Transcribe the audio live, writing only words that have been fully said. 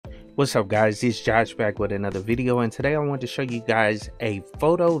What's up guys, it's Josh back with another video, and today I want to show you guys a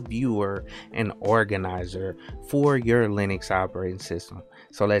photo viewer and organizer for your Linux operating system.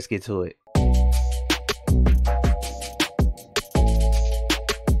 So let's get to it.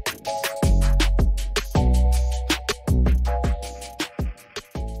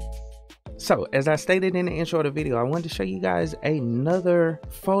 So as I stated in the intro of the video, I wanted to show you guys another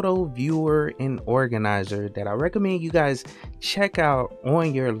photo viewer and organizer that I recommend you guys check out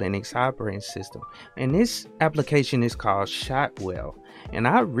on your Linux operating system. And this application is called Shotwell. And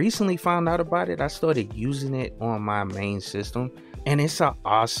I recently found out about it. I started using it on my main system, and it's an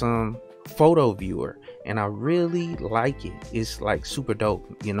awesome photo viewer. And I really like it. It's like super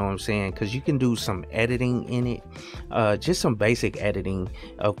dope, you know what I'm saying? Because you can do some editing in it, just some basic editing.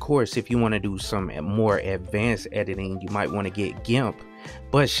 Of course, if you want to do some more advanced editing, you might want to get GIMP,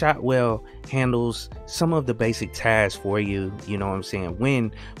 but Shotwell handles some of the basic tasks for you, you know what I'm saying,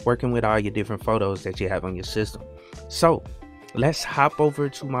 when working with all your different photos that you have on your system. So let's hop over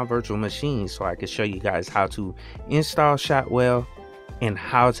to my virtual machine so I can show you guys how to install Shotwell and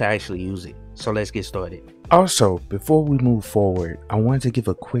how to actually use it. So let's get started. Also, before we move forward, I want to give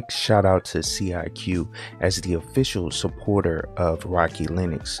a quick shout out to CIQ as the official supporter of Rocky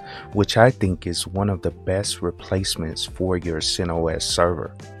Linux, which I think is one of the best replacements for your CentOS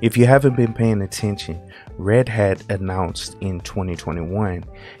server. If you haven't been paying attention, Red Hat announced in 2021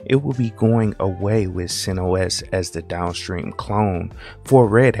 it will be going away with CentOS as the downstream clone for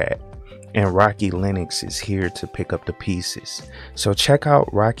Red Hat. And Rocky Linux is here to pick up the pieces. So check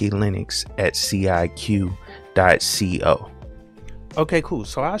out Rocky Linux at ciq.co. Okay, cool.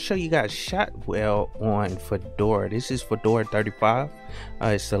 So I'll show you guys Shotwell on Fedora. This is Fedora 35.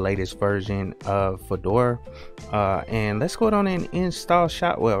 It's the latest version of Fedora. And let's go on and install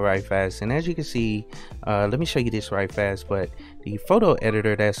Shotwell right fast. And as you can see, let me show you this right fast. But the photo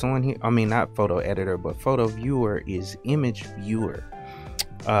editor that's on here, I mean not photo editor, but photo viewer is Image Viewer.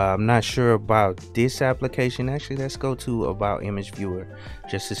 I'm not sure about this application. Actually, let's go to about Image Viewer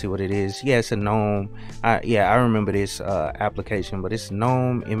just to see what it is. Yeah, it's a GNOME. Yeah, I remember this application, but it's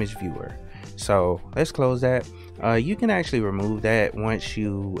GNOME Image Viewer. So let's close that. You can actually remove that once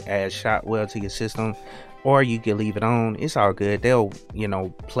you add Shotwell to your system, or you can leave it on. It's all good. They'll, you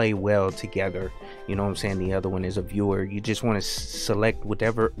know, play well together. You know what I'm saying? The other one is a viewer. You just want to select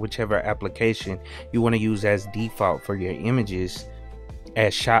whichever application you want to use as default for your images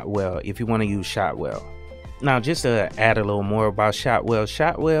as Shotwell, if you want to use Shotwell. Now, just to add a little more about Shotwell,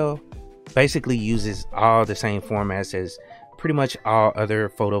 Shotwell basically uses all the same formats as pretty much all other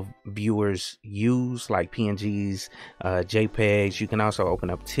photo viewers use, like PNGs, JPEGs. You can also open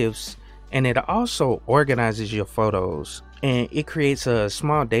up TIFFs, and it also organizes your photos, and it creates a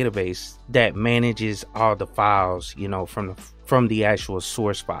small database that manages all the files, you know, from the actual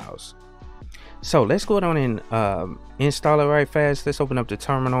source files. So let's go on and install it right fast. Let's open up the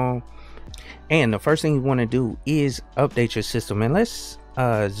terminal, and the first thing you want to do is update your system. And let's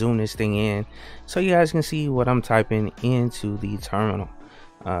zoom this thing in so you guys can see what I'm typing into the terminal.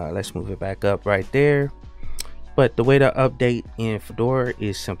 Let's move it back up right there. But the way to update in Fedora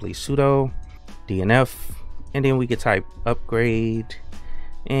is simply sudo dnf, and then we can type upgrade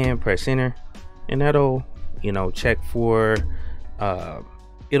and press enter, and that'll, you know, check for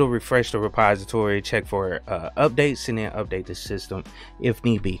it'll refresh the repository, check for updates, and then update the system if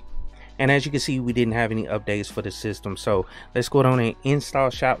need be. And as you can see, we didn't have any updates for the system. So let's go down and install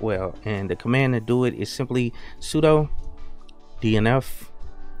Shotwell. And the command to do it is simply sudo dnf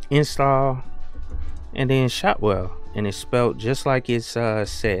install and then Shotwell. And it's spelled just like it's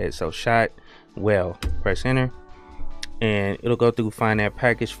said. So Shotwell, press enter. And it'll go through, find that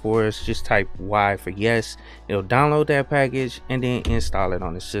package for us. Just type Y for yes. It'll download that package and then install it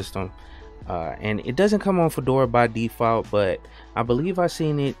on the system. And it doesn't come on Fedora by default, but I believe I've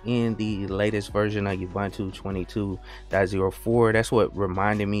seen it in the latest version of Ubuntu 22.04. That's what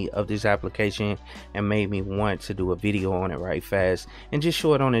reminded me of this application and made me want to do a video on it right fast and just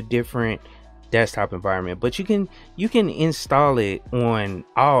show it on a different desktop environment. But you can install it on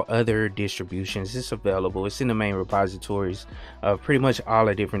all other distributions. It's available. It's in the main repositories of pretty much all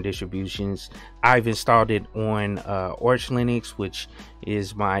the different distributions. I've installed it on Arch Linux, which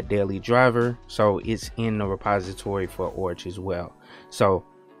is my daily driver, so it's in the repository for Arch as well. So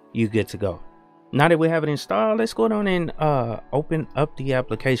you're good to go. Now that we have it installed, let's go down and open up the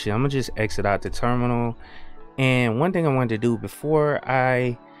application. I'm gonna just exit out the terminal, and one thing I wanted to do before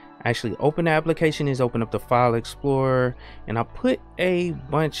I actually open the application is open up the file explorer, and I put a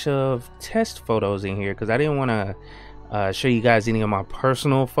bunch of test photos in here because I didn't want to show you guys any of my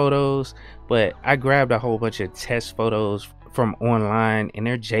personal photos, but I grabbed a whole bunch of test photos from online, and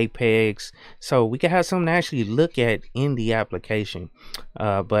they're JPEGs, so we can have something to actually look at in the application.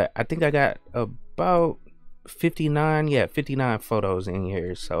 But I think I got about 59 photos in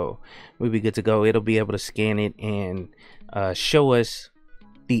here, so we'll be good to go. It'll be able to scan it and show us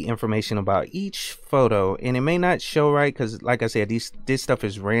the information about each photo, and it may not show right because, like I said, this stuff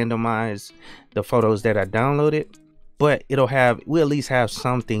is randomized, the photos that I downloaded, but we'll at least have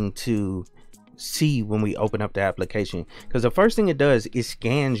something to see when we open up the application, because the first thing it does is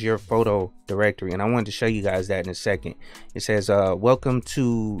scans your photo directory, and I wanted to show you guys that in a second. It says welcome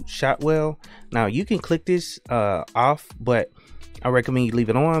to Shotwell. Now you can click this off, but I recommend you leave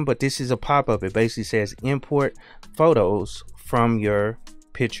it on. But this is a pop-up. It basically says import photos from your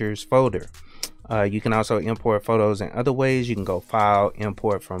pictures folder. You can also import photos in other ways. You can go file,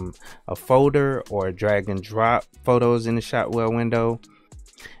 import from a folder, or drag and drop photos in the Shotwell window.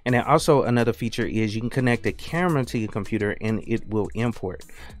 And then also another feature is you can connect the camera to your computer and it will import.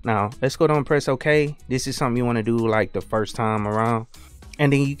 Now let's go down and press OK. This is something you want to do like the first time around,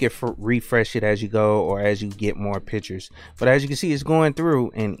 and then you can refresh it as you go or as you get more pictures. But as you can see, it's going through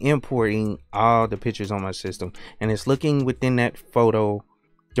and importing all the pictures on my system, and it's looking within that photo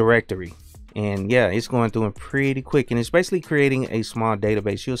directory. And yeah, it's going through it pretty quick, and it's basically creating a small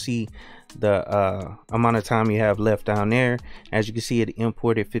database. You'll see the amount of time you have left down there. As you can see, it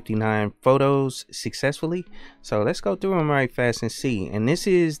imported 59 photos successfully. So let's go through them right fast and see. And this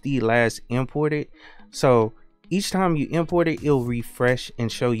is the last imported. So each time you import it, it'll refresh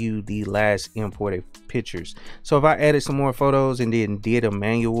and show you the last imported pictures. So if I added some more photos and then did a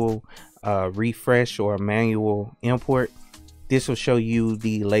manual refresh or a manual import, this will show you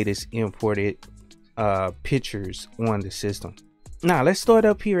the latest imported pictures on the system. Now let's start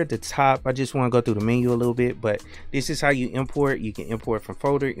up here at the top. I just want to go through the menu a little bit, but this is how you import. You can import from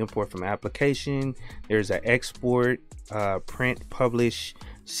folder, import from application. There's an export, print, publish,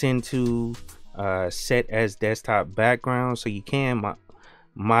 send to, set as desktop background. So you can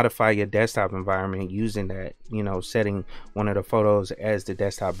modify your desktop environment using that, setting one of the photos as the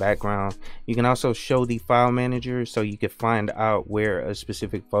desktop background. You can also show the file manager, so you can find out where a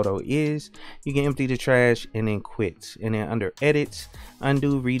specific photo is. You can empty the trash and then quit. And then under edits,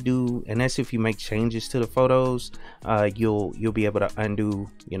 undo, redo, and that's if you make changes to the photos. You'll be able to undo,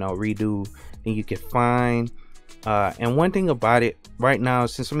 redo. Then you can find. And one thing about it right now,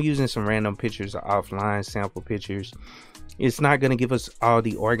 since I'm using some random pictures offline, sample pictures, it's not going to give us all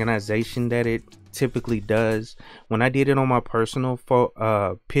the organization that it typically does. When I did it on my personal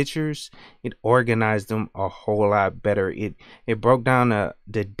pictures, it organized them a whole lot better. It broke down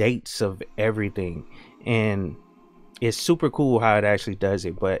the dates of everything, and it's super cool how it actually does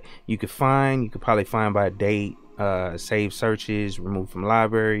it. But you could probably find by date, save searches, remove from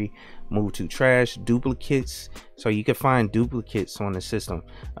library, move to trash, duplicates. So you can find duplicates on the system.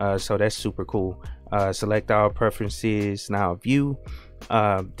 So that's super cool. Select all preferences. Now view.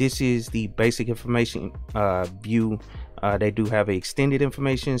 This is the basic information view. They do have an extended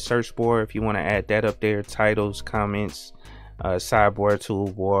information search bar if you want to add that up there. Titles, comments, sidebar,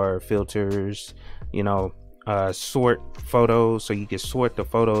 toolbar, filters, sort photos, so you can sort the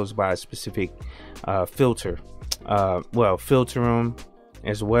photos by a specific filter. Filter them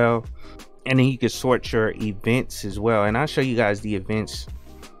as well, and then you can sort your events as well. And I'll show you guys the events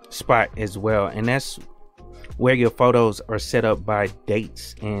spot as well, and that's where your photos are set up by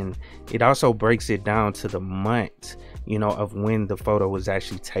dates, and it also breaks it down to the month of when the photo was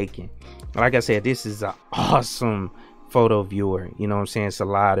actually taken. Like I said, this is an awesome photo viewer. What I'm saying? It's a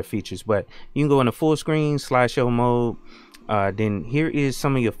lot of features, but you can go into full screen, slideshow mode. Then here is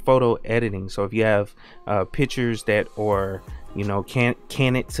some of your photo editing. So if you have pictures that are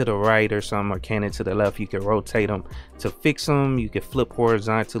can it to the right or something, or can it to the left, you can rotate them to fix them. You can flip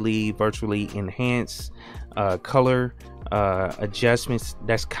horizontally, virtually enhance, color adjustments,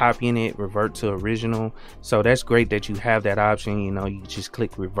 that's copying it, revert to original. So that's great that you have that option. You just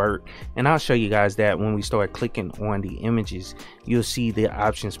click revert, and I'll show you guys that when we start clicking on the images, you'll see the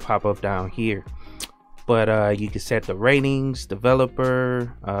options pop up down here. But you can set the ratings,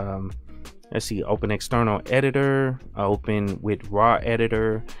 developer, let's see, open external editor, open with raw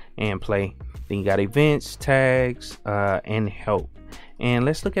editor, and play. Then you got events, tags, and help. And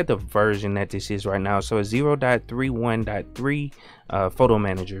let's look at the version that this is right now. So it's 0.31.3 photo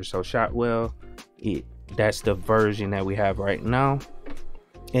manager. So Shotwell, that's the version that we have right now,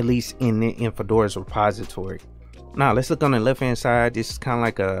 at least in Fedora's repository. Now let's look on the left hand side. This is kind of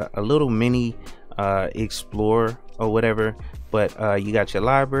like a little mini Explorer or whatever, but you got your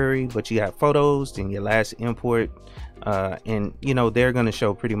library, but you got photos, then your last import and you know, they're going to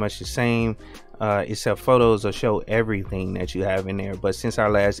show pretty much the same, except photos will show everything that you have in there. But since our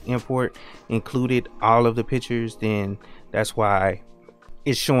last import included all of the pictures, then that's why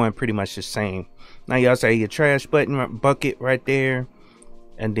it's showing pretty much the same. Now you also have your trash button bucket right there,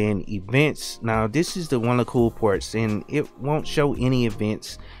 and then events. Now this is one of the cool parts, and it won't show any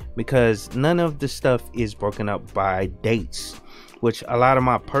events because none of the stuff is broken up by dates, which a lot of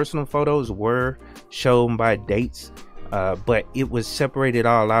my personal photos were shown by dates, but it was separated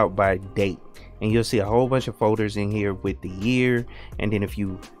all out by date. And you'll see a whole bunch of folders in here with the year, and then if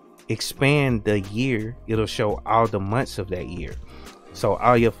you expand the year, it'll show all the months of that year. So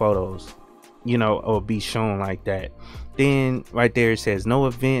all your photos, you know, will be shown like that. Then right there it says no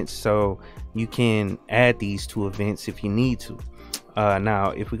events, so you can add these to events if you need to.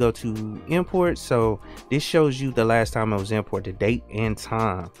 Now if we go to import, so this shows you the last time it was imported, date and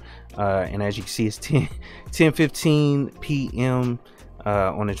time, and as you can see, it's 10:15 p.m.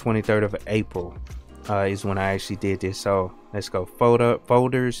 On the 23rd of April is when I actually did this. So let's go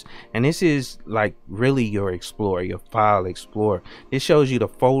folders, and this is like really your explorer, your file explorer. This shows you the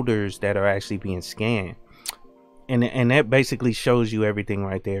folders that are actually being scanned, and that basically shows you everything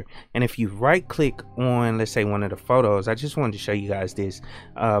right there. And if you right click on, let's say, one of the photos, I just wanted to show you guys this,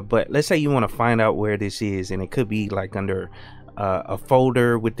 but let's say you want to find out where this is, and it could be like under a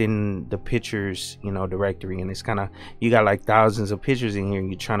folder within the pictures, you know, directory, and it's kind of, you got like thousands of pictures in here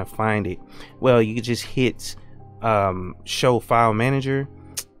and you're trying to find it. Well, you can just hit show file manager.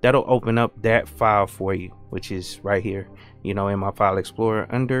 That'll open up that file for you, which is right here, you know, in my file explorer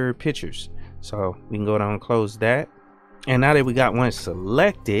under pictures. So we can go down and close that. And now that we got one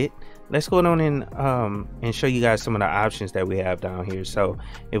selected, let's go down and show you guys some of the options that we have down here. So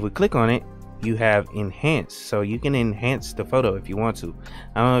if we click on it, you have enhance, so you can enhance the photo if you want to.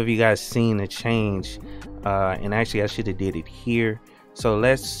 I don't know if you guys seen the change, and actually I should have did it here. So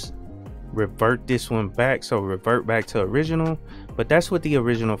let's revert this one back, so revert back to original. But that's what the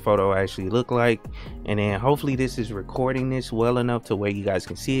original photo actually looked like, and then hopefully this is recording this well enough to where you guys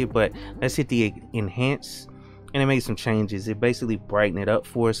can see it. But let's hit the enhance, and it made some changes. It basically brightened it up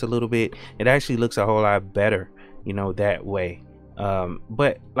for us a little bit. It actually looks a whole lot better, you know, that way.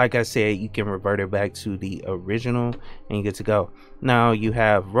 But like I said, you can revert it back to the original and you get to go. Now you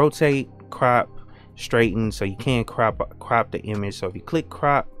have rotate, crop, straighten, so you can crop the image. So if you click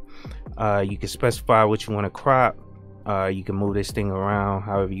crop, you can specify what you want to crop. You can move this thing around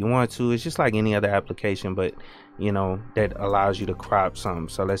however you want to. It's just like any other application, but you know, that allows you to crop some.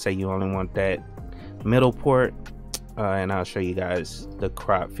 So let's say you only want that middle port, and I'll show you guys the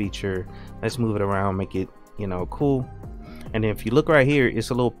crop feature. Let's move it around, make it, you know, cool. And then if you look right here, it's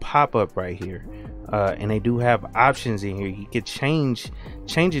a little pop-up right here, and they do have options in here. You could change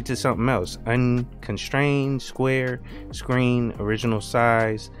it to something else: unconstrained, square, screen, original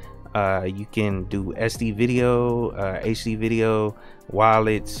size. You can do SD video, HD video,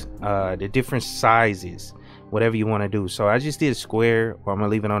 wallets, the different sizes, whatever you want to do. So I just did square, or I'm gonna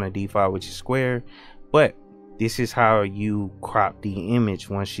leave it on a default, which is square. But this is how you crop the image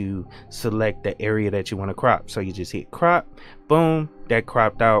once you select the area that you want to crop. So you just hit crop, boom, that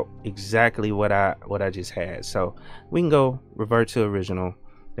cropped out exactly what I just had. So we can go revert to original.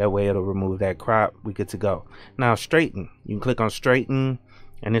 That way it'll remove that crop. We good to go. Now straighten, you can click on straighten,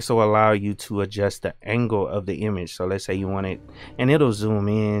 and this will allow you to adjust the angle of the image. So let's say you want it, and it'll zoom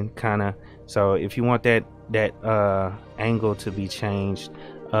in kind of. So if you want that angle to be changed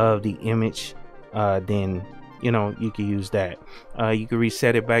of the image, then you know, you can use that. You can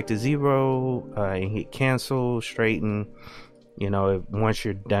reset it back to 0, and hit cancel, straighten, you know, once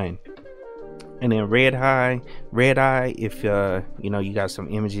you're done. And then red eye, if you know, you got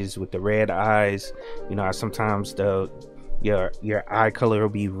some images with the red eyes, you know, sometimes your eye color will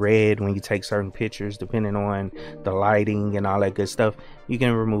be red when you take certain pictures, depending on the lighting and all that good stuff. You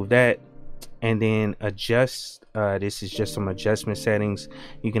can remove that. And then adjust, this is just some adjustment settings.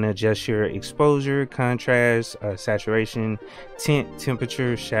 You can adjust your exposure, contrast, saturation, tint,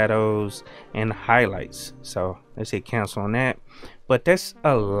 temperature, shadows, and highlights. So let's hit cancel on that. But that's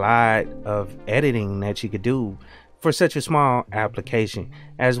a lot of editing that you could do for such a small application,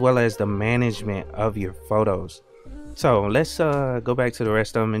 as well as the management of your photos. So let's go back to the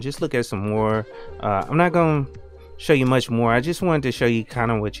rest of them and just look at some more. I'm not going to show you much more. I just wanted to show you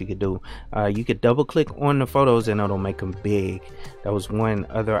kind of what you could do. You could double click on the photos and it'll make them big. That was one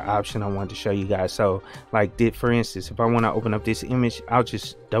other option I wanted to show you guys. So like, for instance, if I want to open up this image, I'll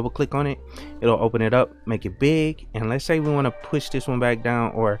just double click on it, it'll open it up, make it big. And let's say we want to push this one back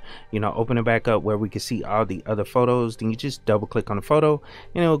down, or open it back up where we can see all the other photos. Then you just double click on the photo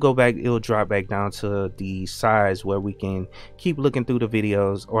and it'll go back, it'll drop back down to the size where we can keep looking through the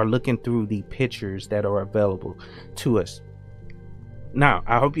videos or looking through the pictures that are available to us. Now,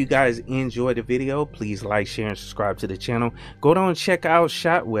 I hope you guys enjoyed the video. Please like, share, and subscribe to the channel. Go down and check out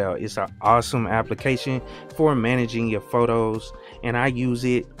Shotwell. It's an awesome application for managing your photos, and I use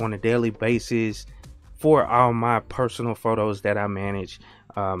it on a daily basis for all my personal photos that I manage.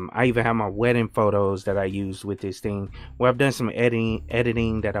 I even have my wedding photos that I use with this thing, where I've done some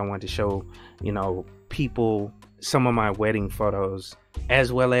editing that I want to show people some of my wedding photos,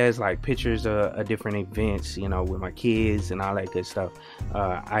 as well as like pictures of different events, with my kids and all that good stuff.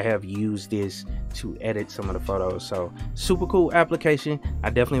 I have used this to edit some of the photos. So super cool application. I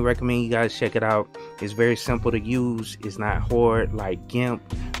definitely recommend you guys check it out. It's very simple to use. It's not hard like GIMP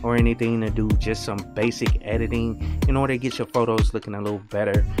or anything to do, just some basic editing in order to get your photos looking a little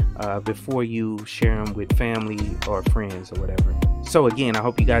better before you share them with family or friends or whatever. So again, I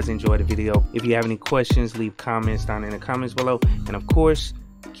hope you guys enjoyed the video. If you have any questions, leave comments down in the comments below, and of course,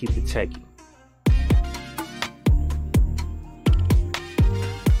 keep it techie.